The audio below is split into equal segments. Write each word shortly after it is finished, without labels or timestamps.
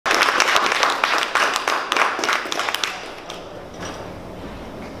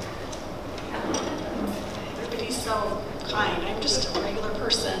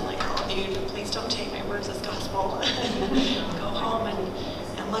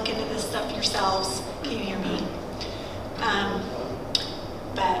look into this stuff yourselves. Can you hear me?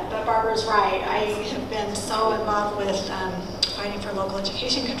 But Barbara's right. I have been so involved with fighting for local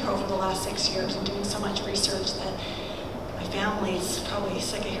education control for the last 6 years and doing so much research that my family's probably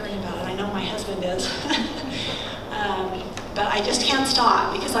sick of hearing about it. I know my husband is. But I just can't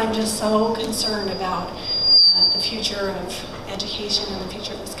stop because I'm just so concerned about the future of education and the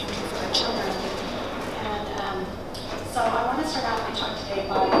future of this country for our children. And so I want to start out my talk today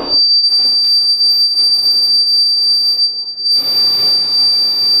by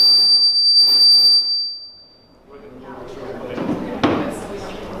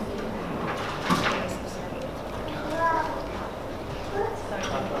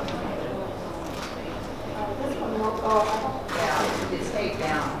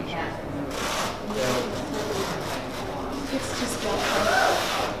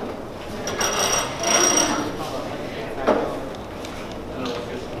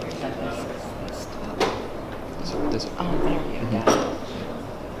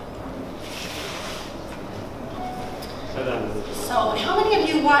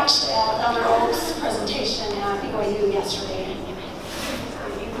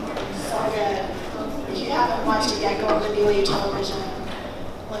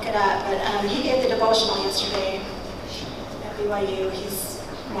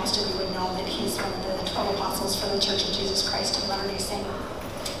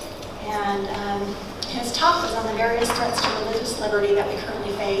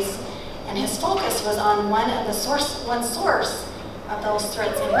one source of those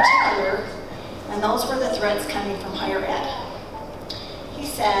threats in particular, and those were the threats coming from higher ed. He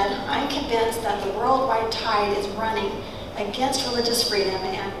said, "I'm convinced that the worldwide tide is running against religious freedom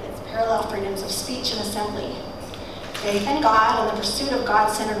and its parallel freedoms of speech and assembly. Faith in God and the pursuit of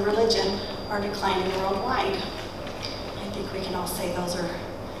God-centered religion are declining worldwide." I think we can all say those are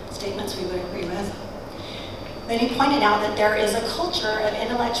statements we would agree with. Then he pointed out that there is a culture of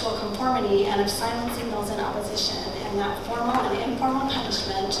intellectual conformity and of silencing those in opposition, and that formal and informal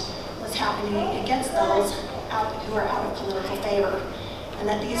punishment was happening against those who are out of political favor, and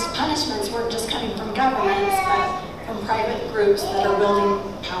that these punishments weren't just coming from governments, but from private groups that are wielding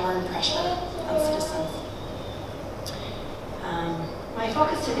power and pressure on citizens. My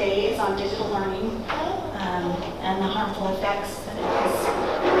focus today is on digital learning and the harmful effects that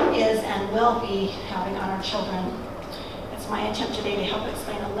it is and will be having on our children. It's my attempt today to help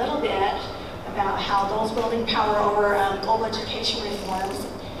explain a little bit about how those wielding power over global education reforms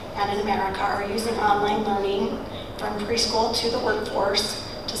and in America are using online learning from preschool to the workforce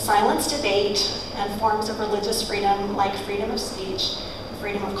to silence debate and forms of religious freedom like freedom of speech and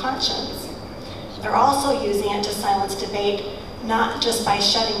freedom of conscience. They're also using it to silence debate not just by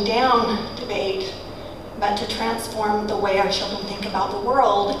shutting down debate, but to transform the way our children think about the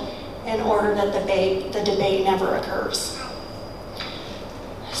world in order that the debate never occurs.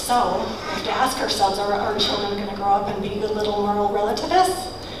 So we have to ask ourselves, are our children going to grow up and be good little moral relativists?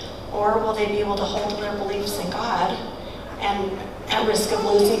 Or will they be able to hold their beliefs in God and at risk of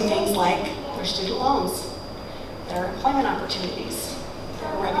losing things like their student loans, their employment opportunities,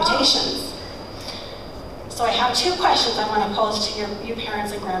 their reputations? So I have two questions I want to pose to you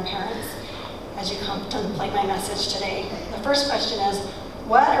parents and grandparents as you contemplate my message today. The first question is,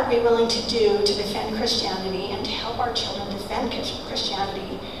 what are we willing to do to defend Christianity and to help our children defend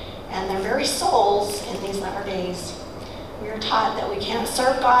Christianity and their very souls in these latter days? We are taught that we can't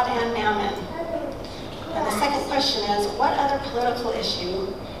serve God and mammon. And the second question is, what other political issue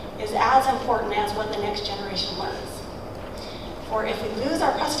is as important as what the next generation learns? Or if we lose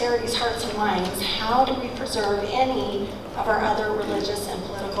our posterity's hearts and minds, how do we preserve any of our other religious and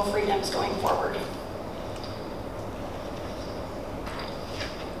political freedoms going forward?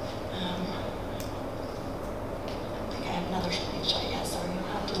 I think I have another screenshot, yeah, so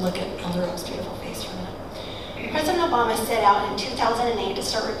you'll have to look at Elder Oak's beautiful face for a minute. President Obama set out in 2008 to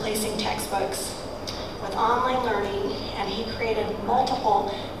start replacing textbooks with online learning, and he created multiple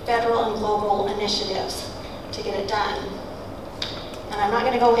federal and global initiatives to get it done. And I'm not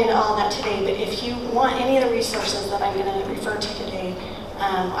going to go into all that today, but if you want any of the resources that I'm going to refer to today,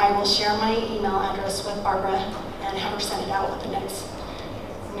 I will share my email address with Barbara and have her send it out with the next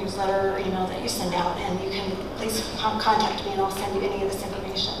newsletter or email that you send out. And you can please contact me and I'll send you any of this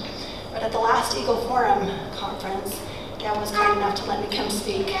information. But at the last Eagle Forum conference, Gail was kind enough to let me come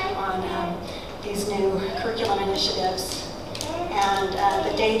speak on these new curriculum initiatives and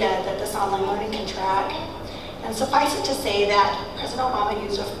the data that this online learning can track. And suffice it to say that President Obama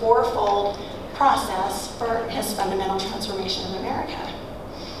used a fourfold process for his fundamental transformation of America.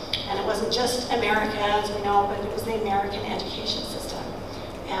 And it wasn't just America, as we know, but it was the American education system.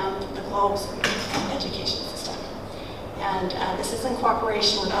 And globe's education system. And this is in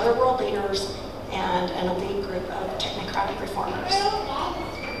cooperation with other world leaders and an elite group of technocratic reformers.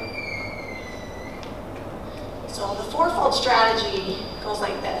 So the fourfold strategy goes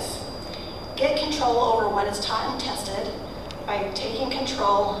like this. Get control over what is taught and tested by taking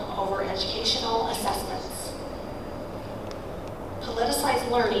control over educational assessments. Politicize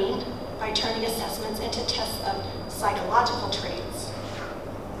learning by turning assessments into tests of psychological traits.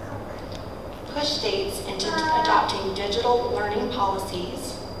 Push states into adopting digital learning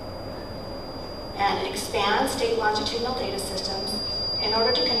policies and expand state longitudinal data systems in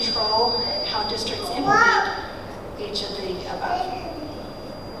order to control how districts implement each of the above.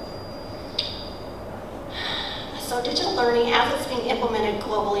 So digital learning, as it's being implemented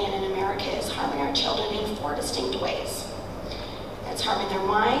globally and in America, is harming our children in 4 distinct ways. It's harming their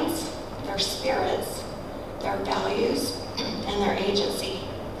minds, their spirits, their values, and their agency.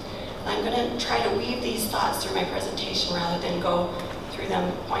 I'm going to try to weave these thoughts through my presentation rather than go through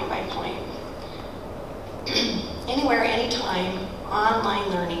them point by point. Anywhere, anytime, online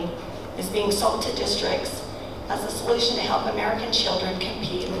learning is being sold to districts as a solution to help American children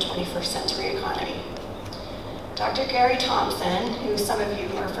compete in the 21st century economy. Dr. Gary Thompson, who some of you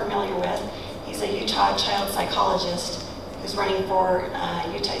are familiar with, he's a Utah child psychologist who's running for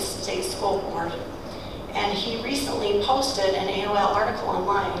Utah State School Board. And he recently posted an AOL article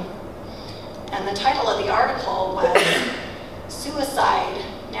online. And the title of the article was, Suicide,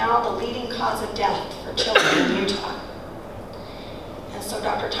 Now the Leading Cause of Death for Children in Utah. And so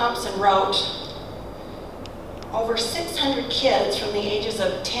Dr. Thompson wrote, over 600 kids from the ages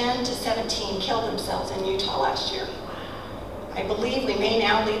of 10 to 17 killed themselves in Utah last year. I believe we may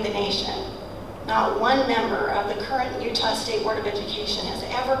now lead the nation. Not one member of the current Utah State Board of Education has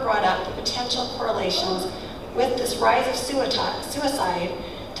ever brought up the potential correlations with this rise of suicide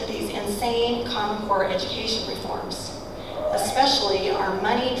to these insane Common Core education reforms, especially our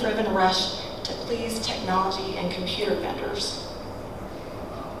money-driven rush to please technology and computer vendors.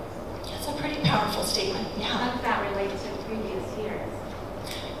 That's a pretty powerful statement. Yeah. How does that relate to previous years?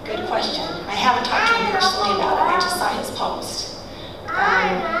 Good question. I haven't talked to him personally about it. I just saw his post.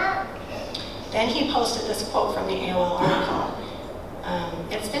 Then he posted this quote from the AOL article.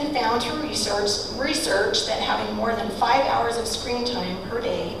 It's been found through research that having more than 5 hours of screen time per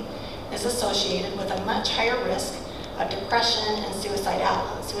day is associated with a much higher risk of depression and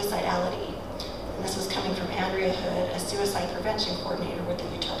suicidality. And this was coming from Andrea Hood, a suicide prevention coordinator with the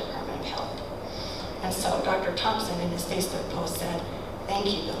Utah Department of Health. And so Dr. Thompson in his Facebook post said, thank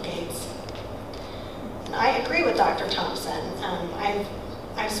you, Bill Gates. And I agree with Dr. Thompson.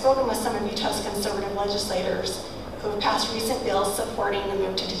 I've spoken with some of Utah's conservative legislators who have passed recent bills supporting the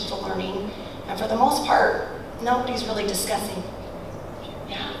move to digital learning, and for the most part, nobody's really discussing.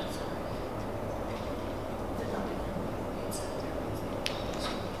 Yeah.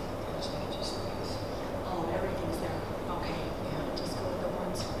 Oh, everything's there. Okay. Yeah. Just go with the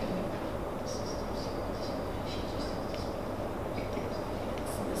one screen. It's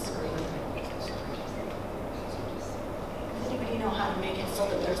the screen. Does anybody know how to make it so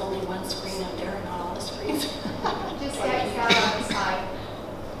that there's only one screen up there and not all the screens? Just X out on the side.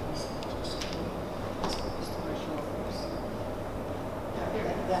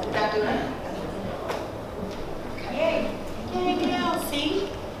 Did that do it? Yay! Yay, JaKell, see?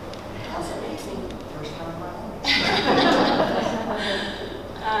 That's amazing. First time in my life.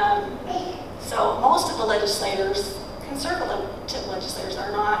 So most of the legislators, conservative legislators,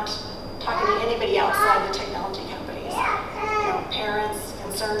 are not talking to anybody outside the technology companies. You know, parents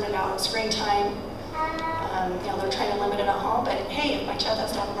concerned about screen time. You know, they're trying to limit it at home, but hey, if my child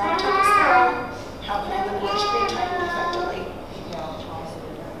has to have a laptop at school, how can I limit their screen time effectively?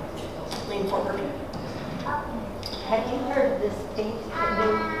 Lean forward. Have you heard of this pink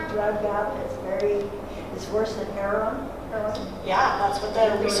new drug out it's worse than heroin? Yeah, that's what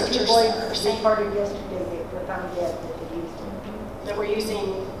the researchers are saying. Reported yesterday they were found dead that they used it. That we're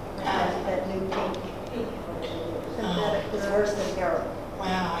using. That new pink. It's worse than heroin.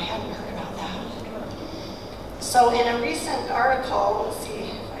 Wow, I hadn't heard about that. So in a recent article, let's see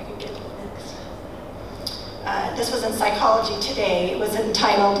if I can get to the next. This was in Psychology Today. It was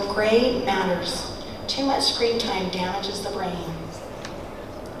entitled, Grade Matters. Too much screen time damages the brain.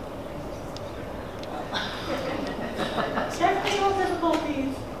 Technical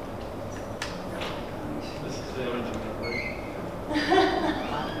difficulties.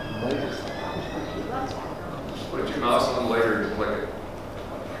 Put your mouse on later and click it.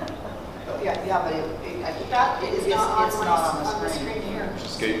 Yeah, but I think That is not it's on not on the the screen. screen here.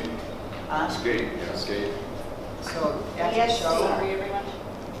 Escape. Huh? Escape. Yeah, escape. So, Yes, show. sorry, everyone.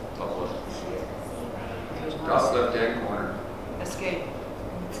 Top left. Top left-hand corner. Escape.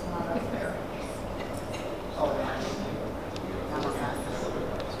 It's not up there.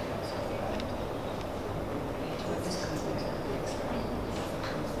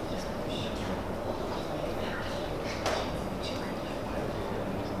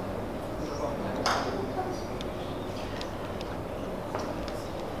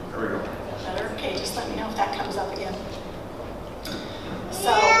 There we go. Better? Okay, just let me know if that comes up again.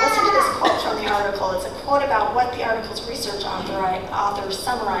 So listen to this quote from the article. It's a quote about what the article's research authors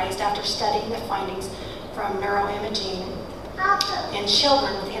summarized after studying the findings from neuroimaging in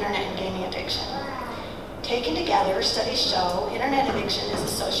children with internet and gaming addiction. Taken together, studies show internet addiction is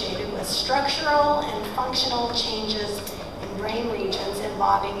associated with structural and functional changes in brain regions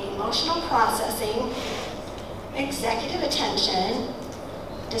involving emotional processing, executive attention,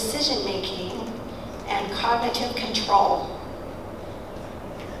 decision-making, and cognitive control.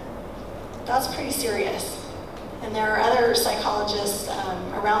 That's pretty serious. And there are other psychologists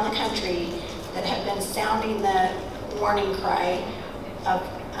around the country that have been sounding the warning cry of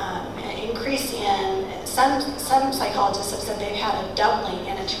an increase in, some psychologists have said they've had a doubling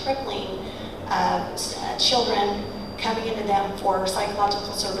and a tripling of children coming into them for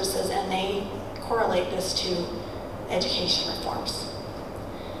psychological services, and they correlate this to education reforms.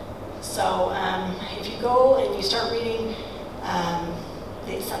 So if you go and you start reading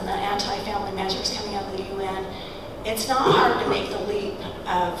some of the anti-family measures coming out of the UN, it's not hard to make the leap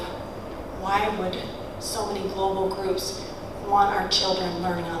of why would so many global groups want our children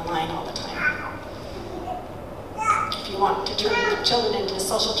learning online all the time. If you want to turn children into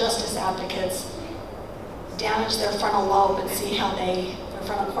social justice advocates, damage their frontal lobe and see how their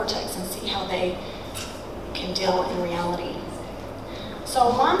frontal cortex, and see how they can deal in reality.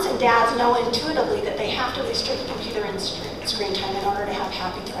 So moms and dads know intuitively that they have to restrict computer and screen time in order to have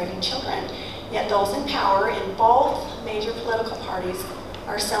happy, thriving children. Yet those in power in both major political parties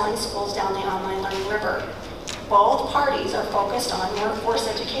are selling schools down the online learning river. Both parties are focused on workforce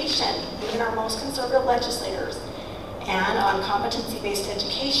education, even our most conservative legislators, and on competency-based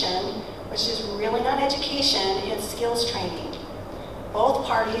education, which is really not education, it's skills training. Both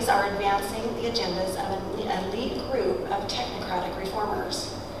parties are advancing the agendas of an elite group of technocratic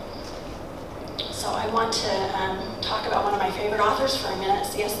reformers. So I want to talk about one of my favorite authors for a minute,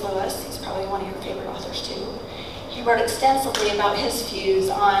 C.S. Lewis. He's probably one of your favorite authors too. He wrote extensively about his views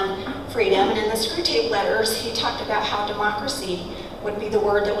on freedom, and in the Screwtape Letters, he talked about how democracy would be the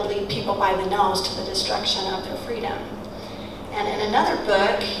word that would lead people by the nose to the destruction of their freedom. And in another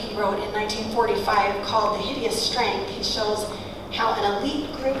book he wrote in 1945 called The Hideous Strength, he shows how an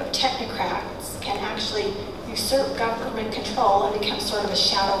elite group of technocrats can actually usurp government control and become sort of a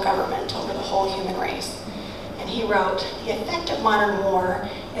shadow government over the whole human race. And he wrote, "The effect of modern war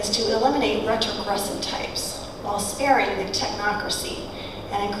is to eliminate retrogressive types while sparing the technocracy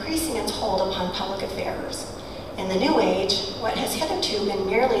and increasing its hold upon public affairs. In the New Age, what has hitherto been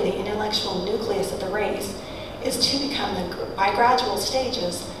merely the intellectual nucleus of the race is to become, by gradual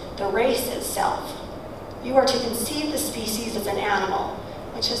stages, the race itself. You are to conceive the species as an animal,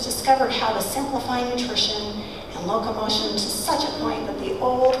 which has discovered how to simplify nutrition and locomotion to such a point that the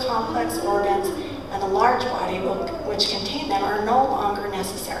old complex organs and the large body which contain them are no longer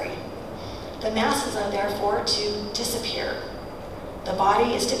necessary. The masses are therefore to disappear. The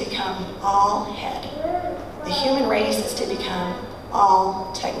body is to become all head. The human race is to become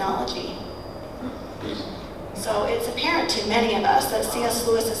all technology." So it's apparent to many of us that C.S.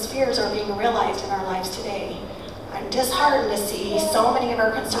 Lewis's fears are being realized in our lives today. I'm disheartened to see so many of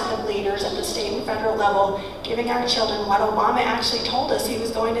our conservative leaders at the state and federal level giving our children what Obama actually told us he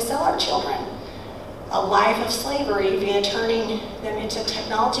was going to sell our children: a life of slavery via turning them into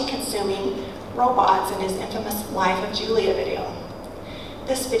technology-consuming robots in his infamous Life of Julia video.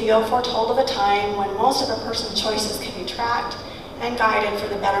 This video foretold of a time when most of a person's choices can be tracked and guided for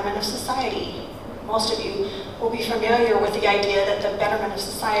the betterment of society. Most of you will be familiar with the idea that the betterment of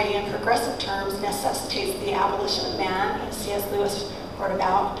society in progressive terms necessitates the abolition of man, as C.S. Lewis wrote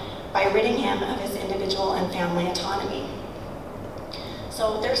about, by ridding him of his individual and family autonomy.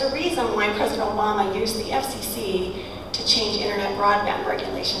 So there's a reason why President Obama used the FCC to change internet broadband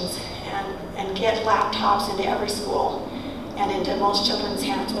regulations and get laptops into every school and into most children's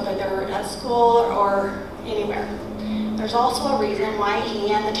hands, whether they're at school or anywhere. There's also a reason why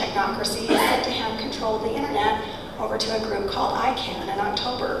he and the technocracy set to hand control of the internet over to a group called ICANN in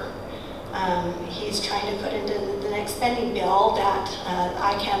October. He's trying to put into the next spending bill that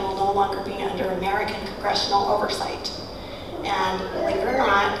ICANN will no longer be under American congressional oversight. And believe it or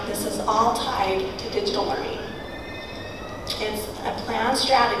not, this is all tied to digital learning. It's a planned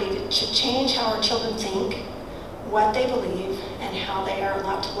strategy to change how our children think, what they believe, and how they are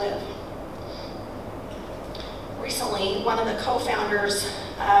allowed to live. Recently, one of the co-founders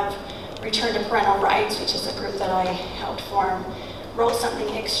of Return to Parental Rights, which is a group that I helped form, wrote something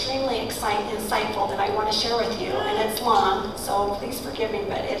extremely insightful that I want to share with you, and it's long, so please forgive me,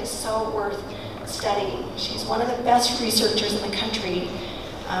 but it is so worth studying. She's one of the best researchers in the country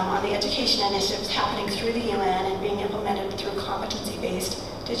on the education initiatives happening through the UN and being implemented through competency-based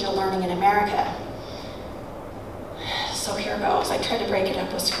digital learning in America. So here goes. I tried to break it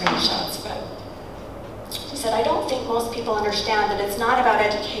up with screenshots, but she said, I don't think most people understand that it's not about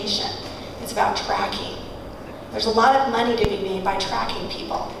education, it's about tracking. There's a lot of money to be made by tracking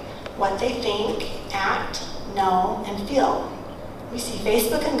people, what they think, act, know, and feel. We see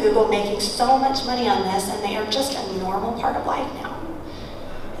Facebook and Google making so much money on this, and they are just a normal part of life now.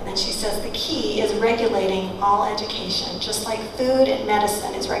 And then she says the key is regulating all education, just like food and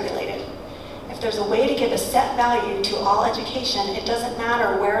medicine is regulated. If there's a way to give a set value to all education, it doesn't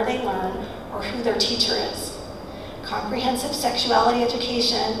matter where they learn or who their teacher is. Comprehensive sexuality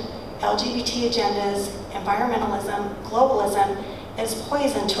education, LGBT agendas, environmentalism, globalism is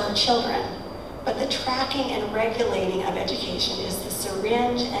poison to our children. But the tracking and regulating of education is the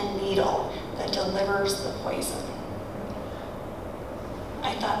syringe and needle that delivers the poison.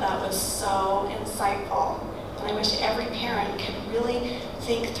 I thought that was so insightful. And I wish every parent could really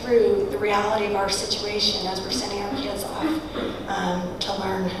think through the reality of our situation as we're sending our kids off to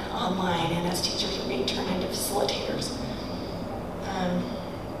learn online and as teachers are being turned into facilitators. And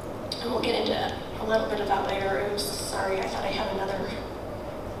we'll get into a little bit of that later. Oops, sorry, I thought I had another.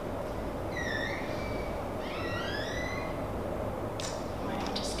 I might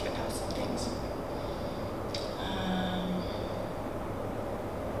have to skip past some things.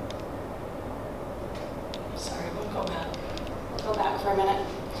 Sorry, we'll go back. We'll go back for a minute.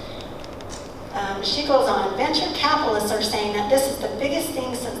 She goes on, venture capitalists are saying that this is the biggest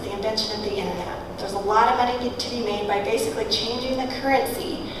thing since the invention of the internet. There's a lot of money to be made by basically changing the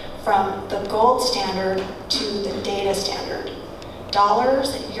currency from the gold standard to the data standard.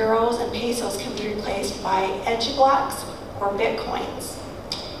 Dollars, euros, and pesos can be replaced by edge blocks or bitcoins.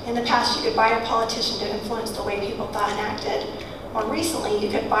 In the past, you could buy a politician to influence the way people thought and acted. More recently, you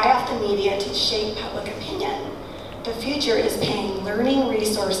could buy off the media to shape public opinion. The future is paying learning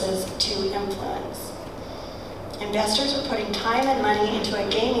resources to influence. Investors are putting time and money into a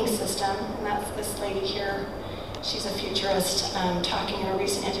gaming system, and that's this lady here. She's a futurist talking at a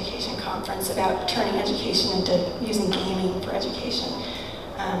recent education conference about turning education into using gaming for education.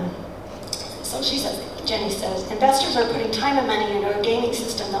 So she says, Jenny says, investors are putting time and money into a gaming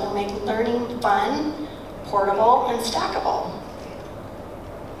system that will make learning fun, portable, and stackable.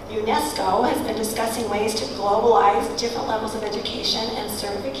 UNESCO has been discussing ways to globalize different levels of education and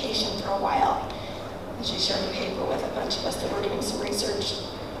certification for a while. And she shared a paper with a bunch of us that were doing some research.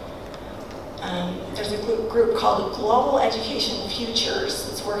 There's a group called Global Education Futures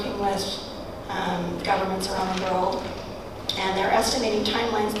that's working with governments around the world. And they're estimating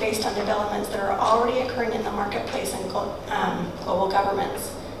timelines based on developments that are already occurring in the marketplace and global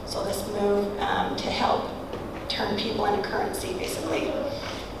governments. So this move to help turn people into currency, basically.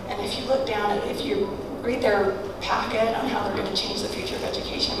 And if you look down, if you read their packet on how they're going to change the future of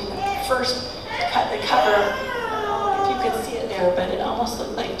education, I mean, the first cut, the cover, if you could see it there, but it almost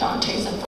looked like Dante's Inferno.